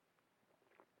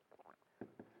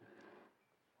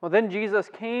Well, then Jesus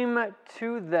came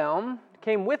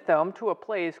with them to a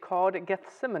place called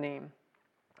Gethsemane,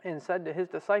 and said to his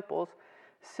disciples,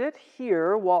 "Sit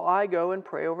here while I go and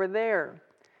pray over there."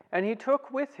 And he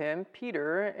took with him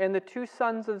Peter and the two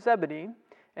sons of Zebedee,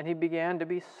 and he began to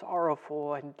be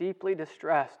sorrowful and deeply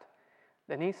distressed.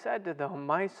 Then he said to them,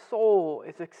 "My soul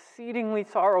is exceedingly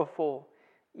sorrowful,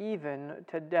 even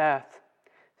to death.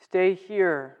 Stay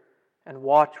here and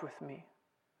watch with me."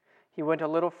 He went a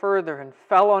little further and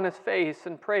fell on his face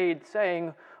and prayed,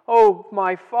 saying, "Oh,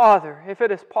 my Father, if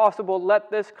it is possible, let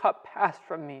this cup pass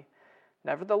from me.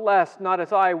 Nevertheless, not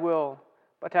as I will,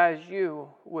 but as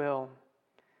you will."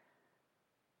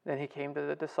 Then he came to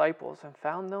the disciples and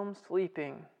found them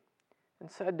sleeping, and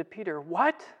said to Peter,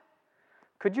 "What?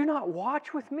 Could you not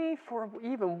watch with me for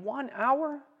even 1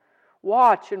 hour?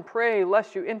 Watch and pray,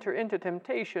 lest you enter into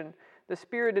temptation. The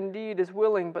spirit indeed is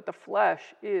willing, but the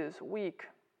flesh is weak."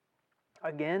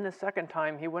 Again, a second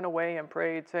time, he went away and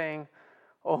prayed, saying,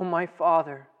 "Oh, my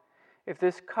Father, if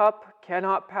this cup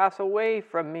cannot pass away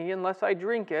from me unless I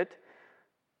drink it,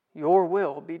 your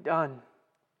will be done."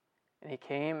 And he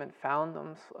came and found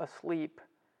them asleep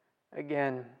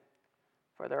again,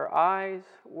 for their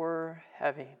eyes were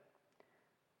heavy.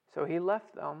 So he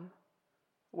left them,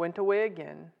 went away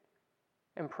again,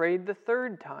 and prayed the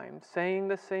third time, saying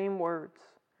the same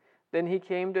words. Then he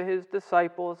came to his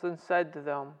disciples and said to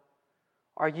them,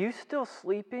 "Are you still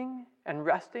sleeping and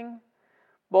resting?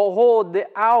 Behold, the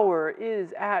hour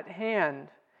is at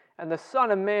hand, and the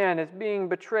Son of Man is being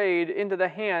betrayed into the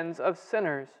hands of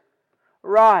sinners.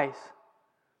 Rise,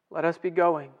 let us be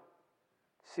going.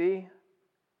 See,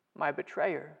 my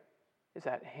betrayer is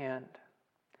at hand."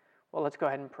 Well, let's go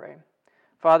ahead and pray.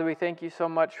 Father, we thank you so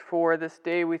much for this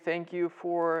day. We thank you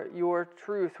for your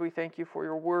truth. We thank you for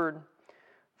your word.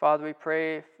 Father, we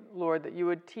pray, Lord, that you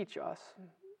would teach us,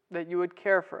 that you would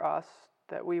care for us,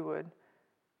 that we would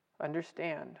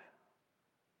understand.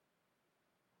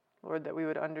 Lord, that we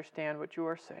would understand what you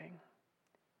are saying.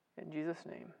 In Jesus'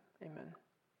 name, amen.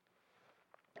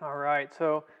 All right,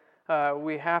 so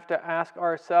we have to ask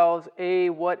ourselves,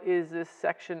 what is this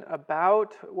section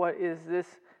about? What is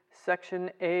this section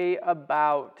A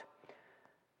about?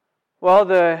 Well,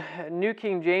 the New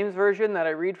King James Version that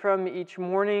I read from each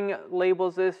morning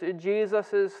labels this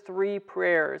Jesus' 3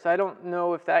 prayers. I don't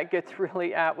know if that gets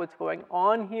really at what's going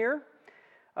on here.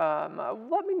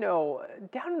 Let me know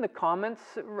down in the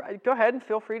comments. Go ahead and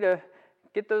feel free to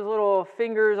get those little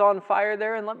fingers on fire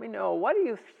there and let me know. What do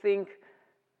you think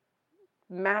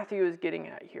Matthew is getting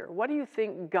at here? What do you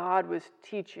think God was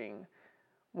teaching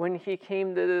when he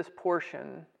came to this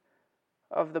portion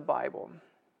of the Bible?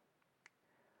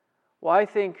 Well, I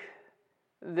think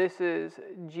this is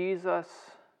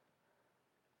Jesus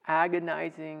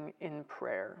agonizing in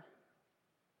prayer.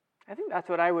 I think that's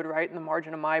what I would write in the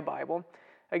margin of my Bible.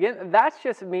 Again, that's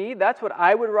just me. That's what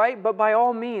I would write. But by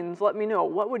all means, let me know.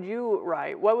 What would you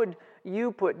write? What would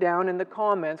you put down in the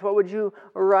comments? What would you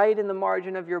write in the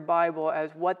margin of your Bible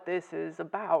as what this is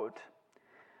about?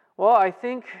 Well, I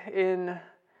think in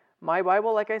my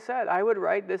Bible, like I said, I would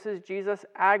write this is Jesus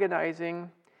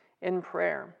agonizing in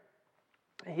prayer.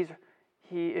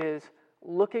 He is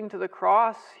looking to the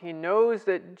cross. He knows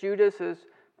that Judas has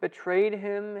betrayed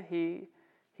him. He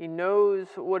knows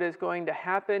what is going to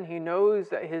happen. He knows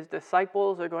that his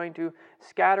disciples are going to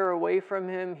scatter away from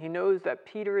him. He knows that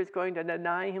Peter is going to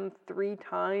deny him 3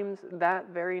 times that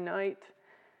very night.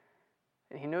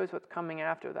 And he knows what's coming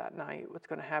after that night, what's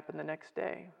going to happen the next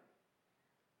day.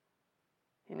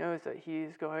 He knows that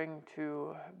he's going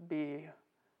to be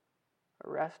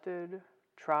arrested,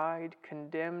 tried,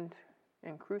 condemned,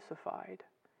 and crucified.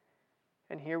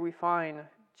 And here we find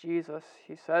Jesus,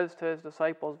 he says to his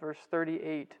disciples, verse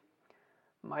 38,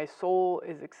 "My soul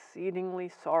is exceedingly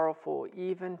sorrowful,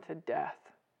 even to death.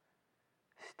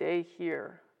 Stay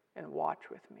here and watch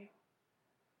with me."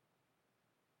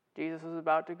 Jesus is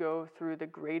about to go through the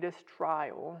greatest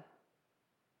trial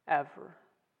ever.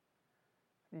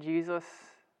 Jesus,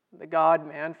 the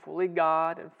God-man, fully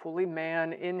God and fully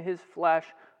man in his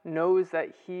flesh, knows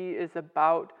that he is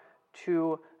about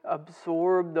to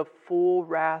absorb the full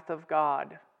wrath of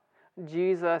God.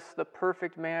 Jesus, the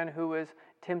perfect man who was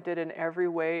tempted in every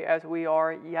way as we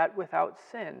are, yet without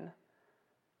sin,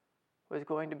 was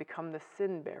going to become the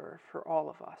sin bearer for all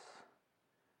of us.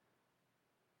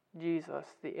 Jesus,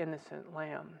 the innocent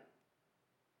lamb,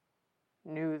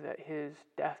 knew that his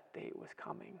death date was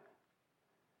coming.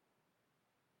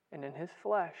 And in his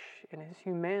flesh, in his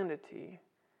humanity,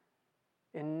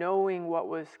 in knowing what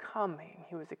was coming,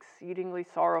 he was exceedingly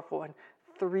sorrowful. And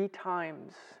 3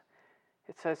 times,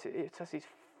 it says he's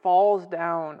falls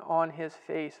down on his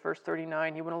face. Verse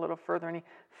 39, he went a little further and he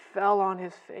fell on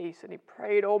his face and he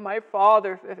prayed, "Oh, my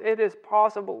Father, if it is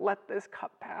possible, let this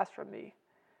cup pass from me."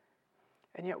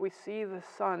 And yet we see the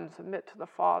Son submit to the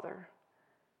Father.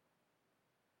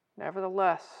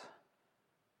 "Nevertheless,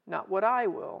 not what I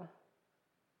will,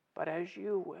 but as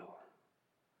you will."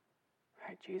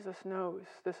 Right? Jesus knows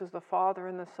this is the Father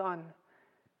and the Son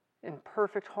in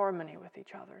perfect harmony with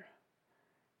each other.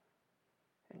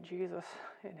 And Jesus,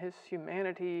 in his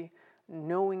humanity,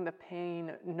 knowing the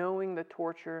pain, knowing the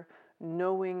torture,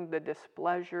 knowing the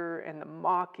displeasure and the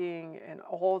mocking and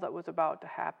all that was about to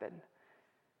happen,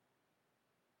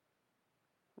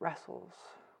 wrestles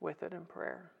with it in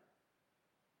prayer.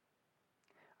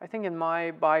 I think in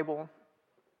my Bible,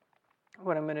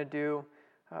 what I'm going to do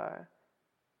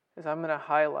is I'm going to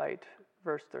highlight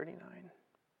verse 39.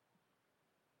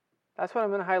 That's what I'm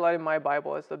going to highlight in my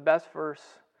Bible as the best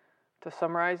verse to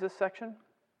summarize this section.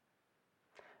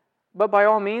 But by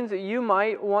all means, you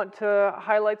might want to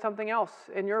highlight something else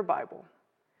in your Bible.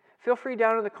 Feel free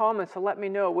down in the comments to let me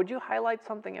know. Would you highlight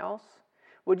something else?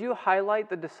 Would you highlight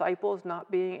the disciples not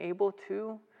being able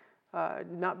to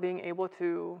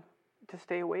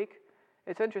stay awake?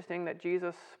 It's interesting that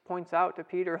Jesus points out to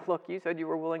Peter, "Look, you said you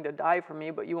were willing to die for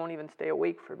me, but you won't even stay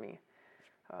awake for me."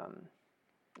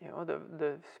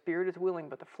 The spirit is willing,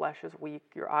 but the flesh is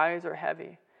weak. Your eyes are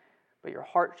heavy, but your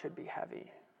heart should be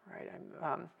heavy, right?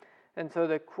 And so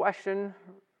the question,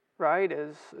 right,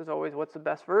 is always, what's the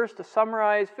best verse to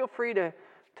summarize? Feel free to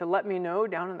let me know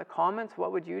down in the comments.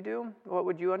 What would you do? What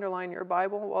would you underline in your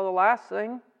Bible? Well, the last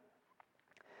thing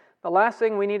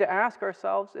we need to ask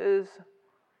ourselves is,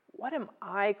 what am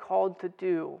I called to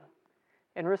do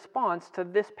in response to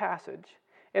this passage?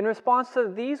 In response to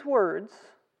these words,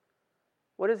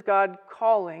 what is God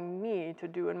calling me to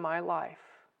do in my life?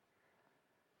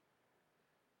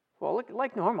 Well,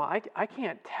 like normal, I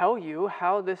can't tell you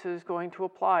how this is going to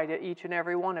apply to each and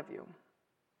every one of you.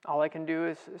 All I can do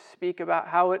is speak about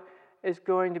how it is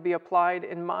going to be applied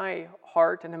in my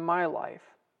heart and in my life.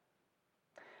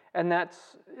 And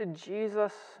that's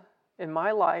Jesus in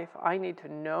my life. I need to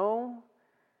know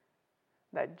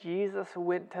that Jesus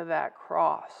went to that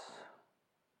cross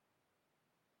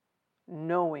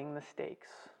knowing the stakes.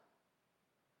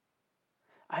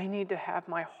 I need to have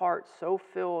my heart so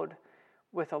filled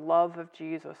with the love of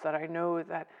Jesus that I know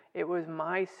that it was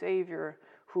my Savior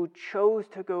who chose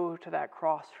to go to that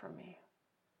cross for me.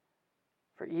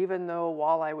 For even though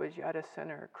while I was yet a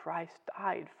sinner, Christ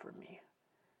died for me.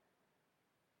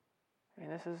 I mean,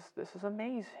 this is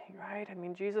amazing, right? I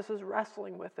mean, Jesus is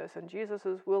wrestling with this, and Jesus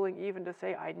is willing even to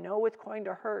say, "I know it's going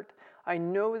to hurt. I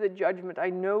know the judgment. I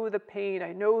know the pain.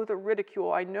 I know the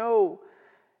ridicule. I know."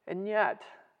 And yet,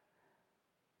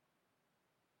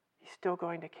 he's still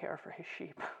going to care for his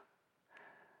sheep.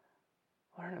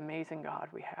 What an amazing God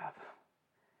we have.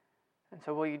 And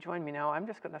so will you join me now? I'm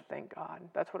just going to thank God.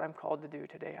 That's what I'm called to do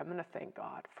today. I'm going to thank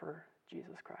God for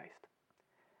Jesus Christ.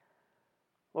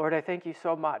 Lord, I thank you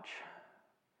so much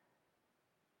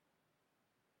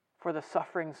for the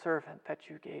suffering servant that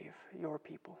you gave your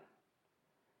people.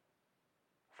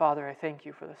 Father, I thank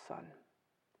you for the Son.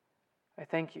 I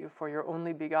thank you for your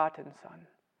only begotten Son.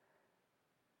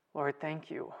 Lord,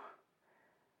 thank you.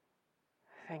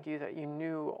 Thank you that you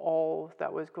knew all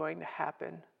that was going to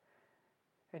happen,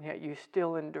 and yet you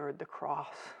still endured the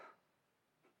cross.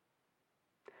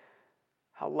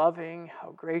 How loving,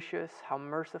 how gracious, how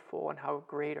merciful, and how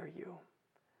great are you.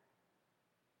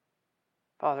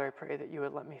 Father, I pray that you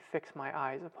would let me fix my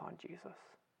eyes upon Jesus.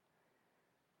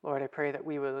 Lord, I pray that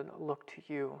we would look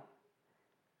to you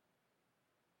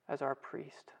as our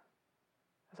priest,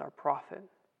 as our prophet,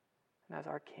 and as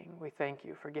our King. We thank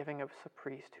you for giving us a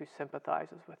priest who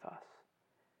sympathizes with us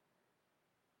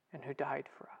and who died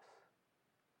for us.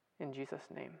 In Jesus'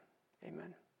 name,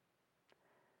 amen.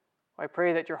 I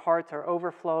pray that your hearts are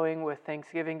overflowing with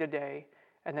thanksgiving today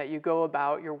and that you go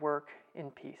about your work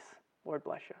in peace. Lord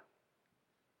bless you.